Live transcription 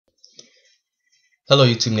Hello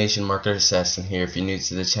YouTube Nation, Marketer Assassin here. If you're new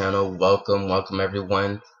to the channel, welcome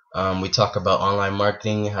everyone. We talk about online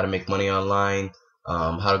marketing, how to make money online,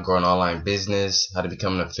 how to grow an online business, how to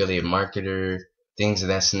become an affiliate marketer, things in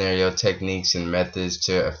that scenario, techniques and methods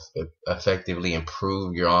to effectively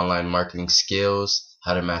improve your online marketing skills,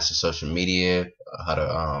 how to master social media, how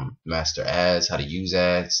to master ads, how to use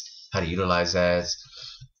ads, how to utilize ads,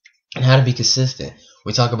 and how to be consistent.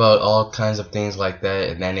 We talk about all kinds of things like that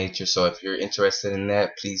and that nature. So if you're interested in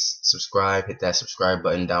that, please subscribe, hit that subscribe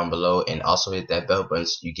button down below, and also hit that bell button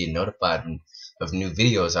so you get notified of new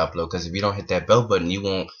videos I upload. Because if you don't hit that bell button, you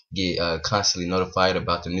won't get constantly notified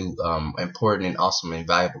about the new important and awesome and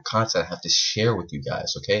valuable content I have to share with you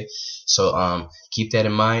guys. Okay, so keep that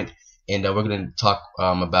in mind, and we're gonna talk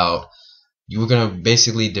about. We're gonna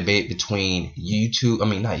basically debate between YouTube. I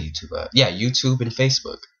mean, not YouTube. YouTube and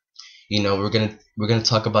Facebook. We're gonna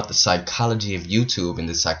talk about the psychology of YouTube and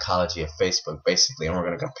the psychology of Facebook, basically, and we're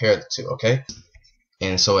gonna compare the two, okay?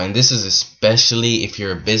 And this is especially if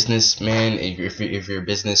you're a businessman, if you're a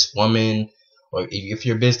businesswoman, or if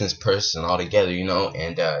you're a business person altogether,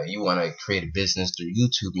 and you want to create a business through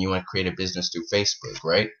YouTube and you want to create a business through Facebook,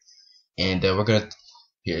 right? And we're gonna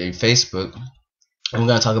here Facebook. I'm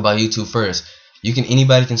gonna talk about YouTube first.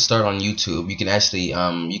 Anybody can start on YouTube. You can actually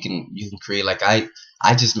you can create, like I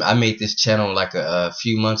made this channel like a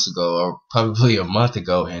few months ago, or probably a month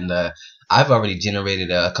ago, and I've already generated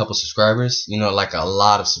a couple subscribers, like a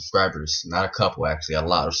lot of subscribers, not a couple, actually a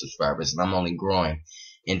lot of subscribers, and I'm only growing.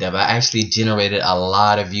 And I actually generated a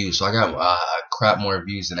lot of views, so I got a crap more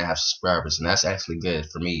views than I have subscribers, and that's actually good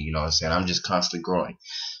for me. You know what I'm saying? I'm just constantly growing.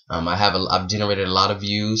 I've generated a lot of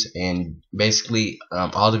views, and basically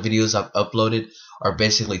all the videos I've uploaded are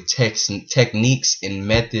basically techniques and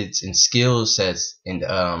methods and skill sets and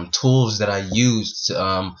tools that I use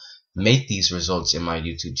to make these results in my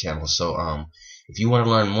YouTube channel. So if you want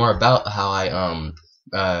to learn more about how I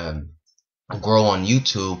grow on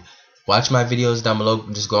YouTube, watch my videos down below.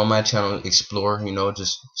 Just go on my channel, explore,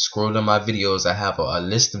 just scroll down my videos. I have a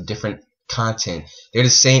list of different content. They're the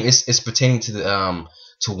same. It's pertaining to the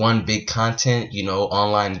to one big content,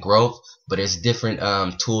 online growth, but there's different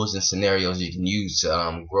tools and scenarios you can use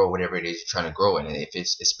to grow whatever it is you're trying to grow in. And if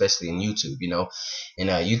it's especially in YouTube, and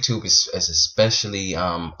YouTube is especially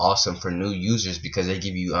awesome for new users because they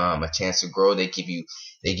give you a chance to grow. They give you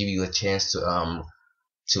a chance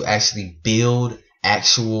to actually build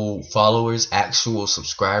actual followers, actual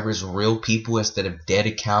subscribers, real people, instead of dead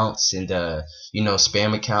accounts and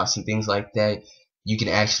spam accounts and things like that. You can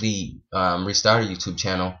actually restart a YouTube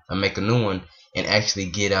channel and make a new one and actually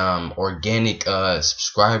get organic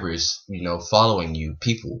subscribers, following you,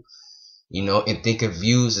 people, and think of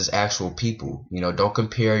views as actual people. Don't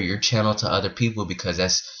compare your channel to other people, because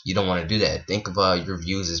you don't want to do that. Think of your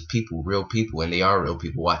views as people, real people, and they are real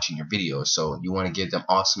people watching your videos. So you want to give them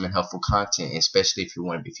awesome and helpful content, especially if you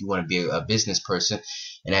want to be a business person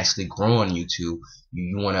and actually grow on YouTube.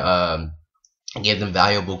 You want to give them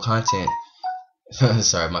valuable content.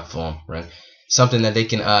 Sorry, my phone rang. Something that they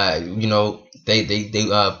can, they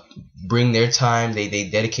bring their time, they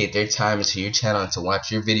dedicate their time to your channel and to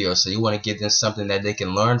watch your videos. So you want to give them something that they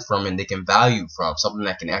can learn from and they can value from, something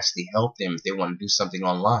that can actually help them if they want to do something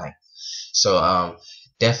online. So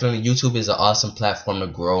definitely YouTube is an awesome platform to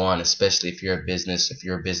grow on, especially if you're a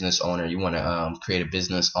business owner, you want to create a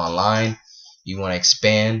business online, you want to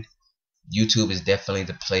expand. YouTube is definitely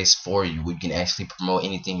the place for you. We can actually promote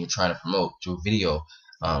anything you're trying to promote through video,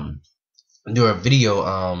 do a video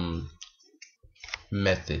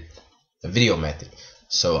method.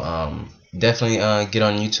 So definitely get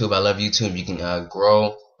on YouTube. I love YouTube. You can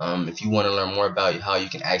grow. If you want to learn more about how you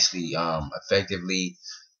can actually effectively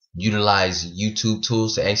utilize YouTube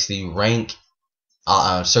tools to actually rank,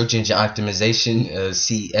 search engine optimization,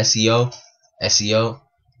 SEO.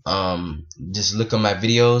 Just look at my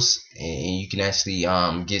videos, and you can actually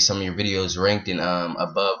get some of your videos ranked in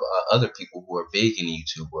above other people who are big in the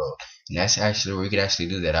YouTube world. And that's actually where you can actually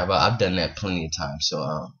do that. I've done that plenty of times.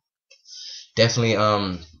 So definitely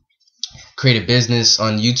create a business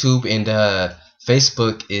on YouTube. And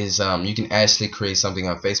Facebook is you can actually create something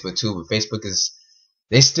on Facebook too. But Facebook is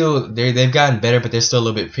they've gotten better, but they're still a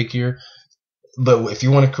little bit pickier. But if you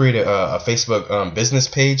want to create a Facebook business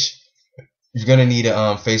page, you're gonna need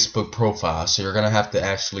a Facebook profile. So you're gonna have to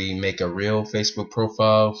actually make a real Facebook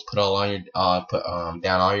profile, put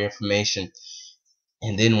down all your information,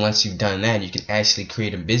 and then once you've done that, you can actually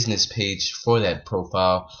create a business page for that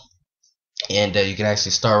profile, and you can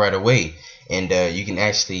actually start right away. And you can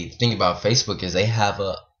actually think about Facebook is they have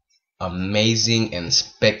a amazing and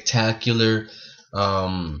spectacular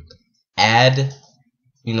ad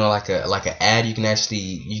like a ad. You can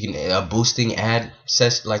actually a boosting ad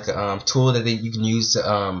set, like a tool that you can use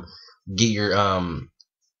to get your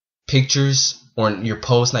pictures or your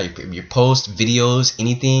posts, not your post videos,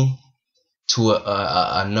 anything to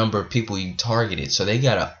a number of people you targeted. So they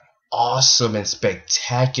got a awesome and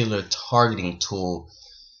spectacular targeting tool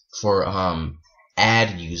for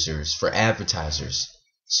ad users, for advertisers.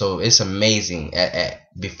 So it's amazing.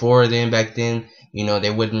 Before then, back then, they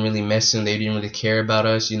wasn't really messing. They didn't really care about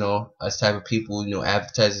us, us type of people,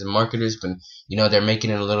 advertisers and marketers. But they're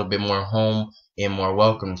making it a little bit more home and more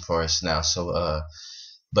welcome for us now. So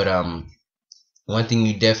but one thing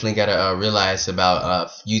you definitely gotta realize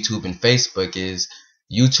about YouTube and Facebook is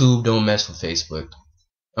YouTube don't mess with Facebook.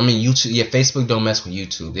 I mean, YouTube, yeah, Facebook don't mess with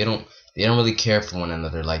YouTube. They don't really care for one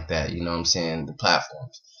another like that. You know what I'm saying? The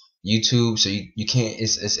platforms, YouTube. So you can't.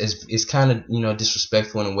 It's kind of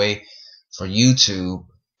disrespectful in a way for YouTube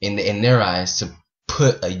in their eyes to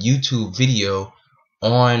put a YouTube video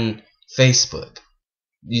on Facebook.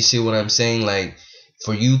 You see what I'm saying? Like,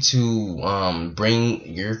 for you to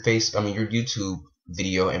bring your your YouTube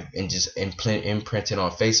video and just imprint it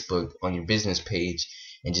on Facebook on your business page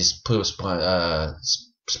and just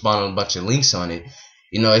spawn a bunch of links on it.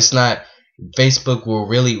 It's not. Facebook will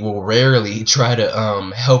rarely try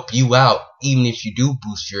to help you out, even if you do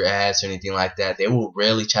boost your ads or anything like that. They will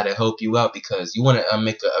rarely try to help you out because you want to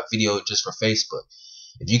make a video just for Facebook.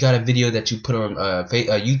 If you got a video that you put on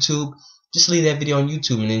YouTube, just leave that video on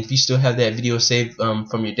YouTube, and then if you still have that video saved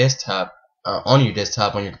from your desktop, on your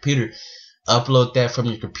computer, upload that from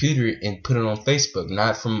your computer and put it on Facebook,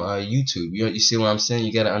 not from YouTube. You see what I'm saying?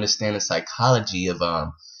 You got to understand the psychology of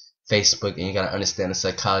Facebook, and you got to understand the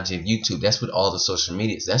psychology of YouTube. That's with all the social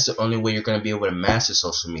medias. That's the only way you're going to be able to master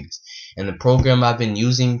social medias. And the program I've been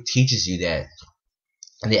using teaches you that.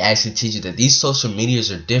 And they actually teach you that these social medias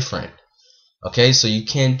are different. Okay, so you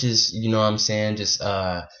can't just, just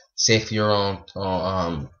say if you're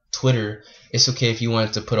on Twitter, it's okay if you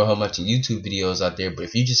want to put a whole bunch of YouTube videos out there, but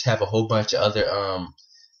if you just have a whole bunch of other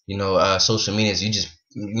social medias, you just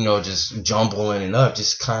just jumbling it up,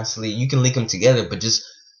 just constantly. You can link them together, but just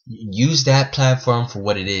use that platform for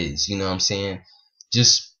what it is. You know what I'm saying?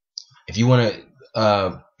 Just if you want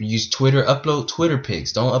to use Twitter, upload Twitter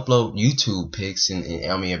pics. Don't upload YouTube pics and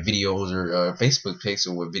videos or Facebook pics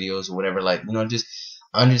or videos or whatever. Like, just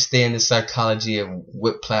understand the psychology of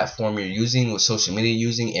what platform you're using, what social media you're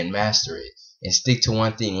using, and master it. And stick to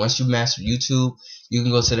one thing. Once you master YouTube, you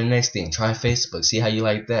can go to the next thing. Try Facebook. See how you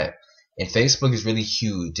like that. And Facebook is really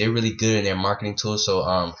huge. They're really good in their marketing tools. So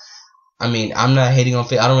I'm not hating on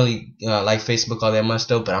Facebook. I don't really like Facebook all that much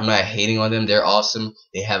though, but I'm not hating on them. They're awesome.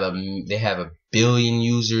 They have a billion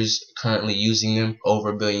users currently using them, over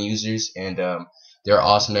a billion users, and they're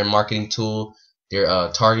awesome. Their marketing tool,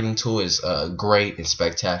 their targeting tool is great and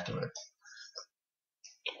spectacular.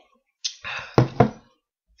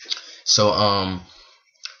 So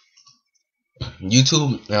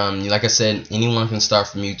YouTube, like I said, anyone can start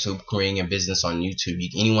from YouTube, creating a business on YouTube.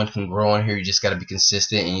 Anyone can grow on here. You just gotta be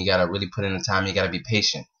consistent, and you gotta really put in the time. You gotta be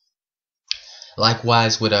patient.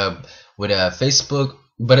 Likewise with Facebook,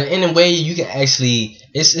 but in a way you can actually,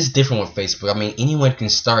 it's different with Facebook. I mean, anyone can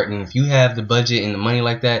start, and if you have the budget and the money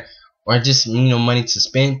like that, or just money to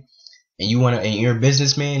spend, and you're a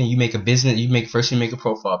businessman, and you make a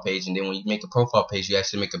profile page, and then when you make a profile page, you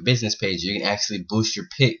actually make a business page. You can actually boost your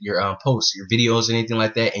posts, your videos, and anything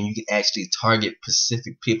like that, and you can actually target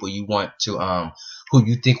specific people you want to who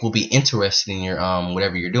you think will be interested in your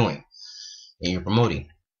whatever you're doing and you're promoting.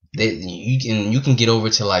 You can get over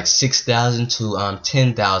to like 6,000 to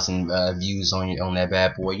 10,000 views on that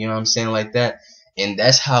bad boy. You know what I'm saying, like that. And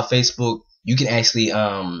that's how Facebook, you can actually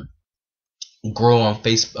grow on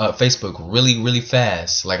Facebook really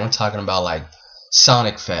fast. Like, I'm talking about like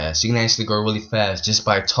Sonic fast. You can actually grow really fast just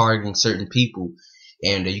by targeting certain people,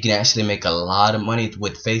 and you can actually make a lot of money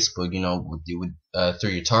with Facebook.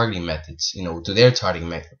 Through your targeting methods. Through their targeting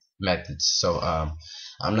methods. So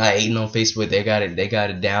I'm not hating on Facebook. They got it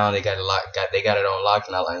down. They got it on lock,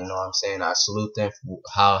 and what I'm saying, I salute them for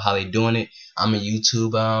how they doing it. I'm a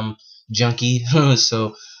YouTube junkie,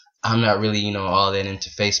 so I'm not really all that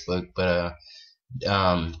into Facebook, but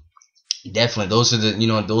definitely those are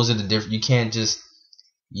the different. You can't just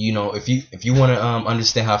if you want to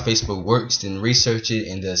understand how Facebook works, then research it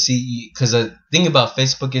and see, because the thing about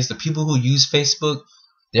Facebook is the people who use Facebook,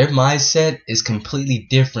 their mindset is completely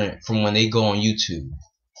different from when they go on YouTube.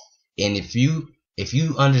 And if you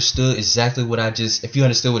understood exactly what I just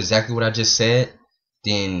said,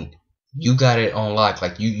 then you got it on lock.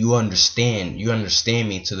 Like, you understand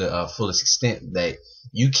me to the fullest extent, that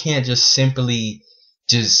you can't just simply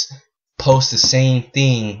just post the same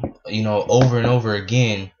thing, over and over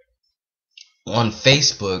again on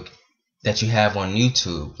Facebook that you have on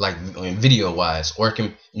YouTube, like video wise, or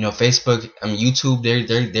Facebook, YouTube,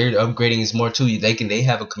 they're upgrading is more too. They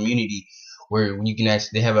have a community where you can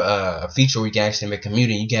actually, they have a feature where you can actually make a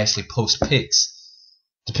community. You can actually post pics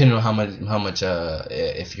depending on how much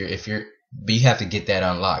if you're but you have to get that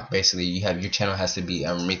unlocked. Basically, your channel has to be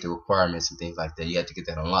meet the requirements and things like that. You have to get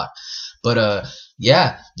that unlocked. But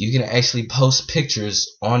yeah, you can actually post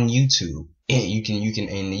pictures on YouTube. And you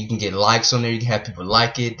can get likes on there. You can have people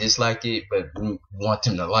like it, dislike it, but you want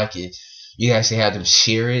them to like it. You can actually have them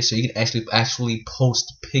share it, so you can actually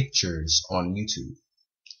post pictures on YouTube.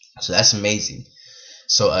 So that's amazing.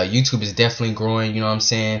 So YouTube is definitely growing. You know what I'm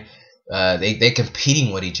saying? They're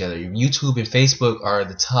competing with each other. YouTube and Facebook are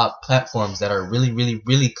the top platforms that are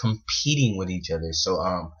really competing with each other. So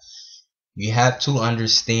you have to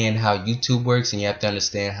understand how YouTube works, and you have to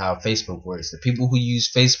understand how Facebook works. The people who use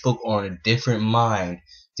Facebook are on a different mind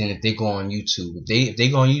than if they go on YouTube. If they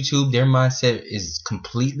go on YouTube, their mindset is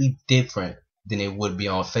completely different than it would be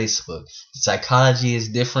on Facebook. The psychology is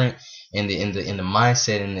different, and the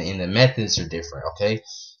mindset and the methods are different. Okay,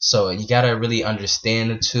 so you gotta really understand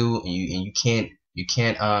the two, and you can't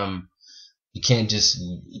just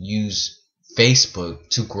use Facebook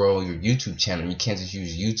to grow your YouTube channel. You can't just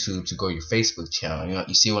use YouTube to grow your Facebook channel.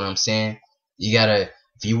 You see what I'm saying? You gotta,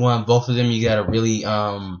 if you want both of them, you gotta really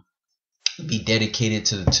be dedicated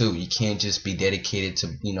to the two. You can't just be dedicated to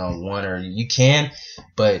one, or you can,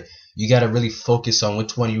 but you gotta really focus on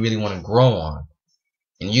which one you really want to grow on.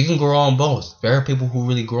 And you can grow on both. There are people who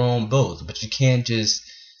really grow on both, but you can't just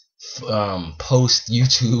post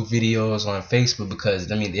YouTube videos on Facebook, because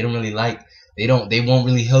they don't really they won't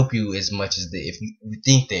really help you as much as if you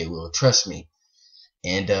think they will. Trust me.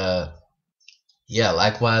 And yeah,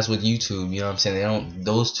 likewise with YouTube. You know what I'm saying?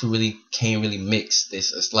 Those two really can't really mix.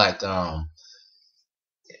 It's like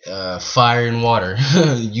fire and water.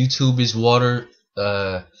 YouTube is water.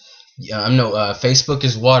 Facebook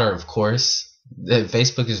is water, of course.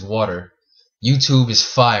 Facebook is water. YouTube is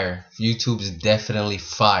fire. YouTube is definitely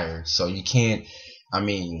fire. So you can't,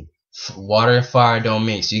 water and fire don't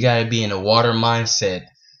mix. You gotta be in a water mindset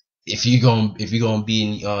if you're gonna be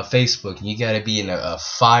in Facebook. You gotta be in a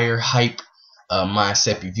fire hype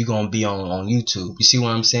mindset if you're gonna be on YouTube. You see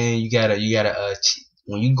what I'm saying? You gotta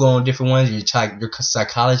when you go on different ones, your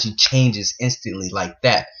psychology changes instantly like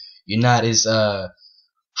that. You're not as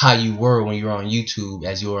how you were when you were on YouTube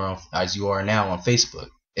as you are now on Facebook.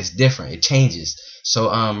 It's different. It changes. So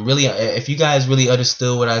really, if you guys really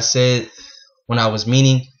understood what I said when I was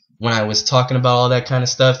talking about all that kind of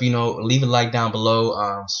stuff, leave a like down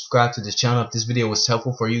below. Subscribe to this channel if this video was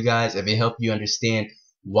helpful for you guys. If it helped you understand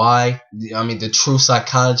why, the true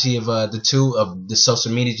psychology of the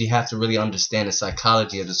social medias. You have to really understand the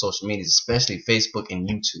psychology of the social medias, especially Facebook and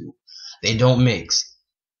YouTube. They don't mix.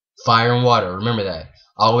 Fire and water. Remember that.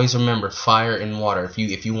 Always remember fire and water. If you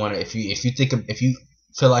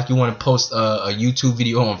feel like you want to post a YouTube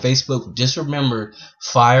video on Facebook, just remember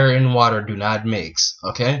fire and water do not mix.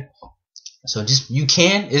 Okay? So it's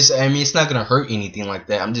not gonna hurt anything like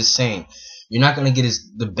that. I'm just saying you're not gonna get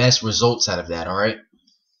the best results out of that. All right?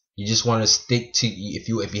 You just want to stick to, if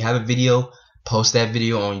you have a video, post that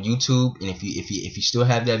video on YouTube, and if you still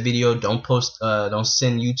have that video, don't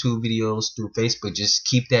send YouTube videos through Facebook. Just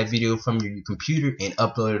keep that video from your computer and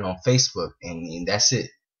upload it on Facebook, and that's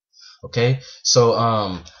it. Okay, so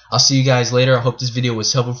I'll see you guys later. I hope this video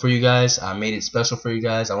was helpful for you guys. I made it special for you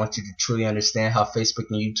guys. I want you to truly understand how Facebook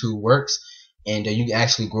and YouTube works, and you can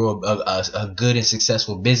actually grow a good and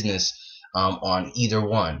successful business on either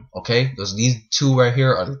one. Okay, these two right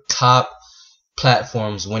here are the top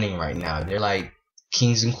platforms winning right now. They're like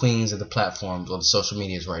kings and queens of the platforms or the social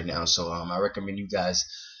medias right now. So I recommend you guys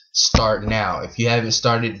start now. If you haven't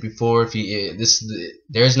started before,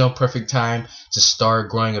 there's no perfect time to start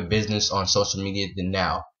growing a business on social media than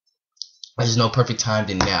now. There's no perfect time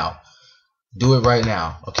than now. Do it right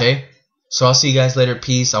now. Okay, so I'll see you guys later.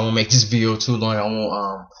 Peace. I won't make this video too long. I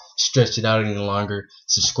won't stretch it out any longer.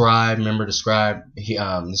 Subscribe. Remember to subscribe.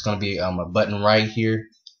 There's gonna be a button right here.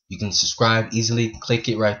 You can subscribe easily. Click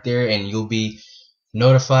it right there, and you'll be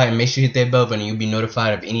notified. And make sure you hit that bell button. You'll be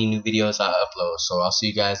notified of any new videos I upload. So I'll see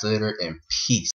you guys later, and peace.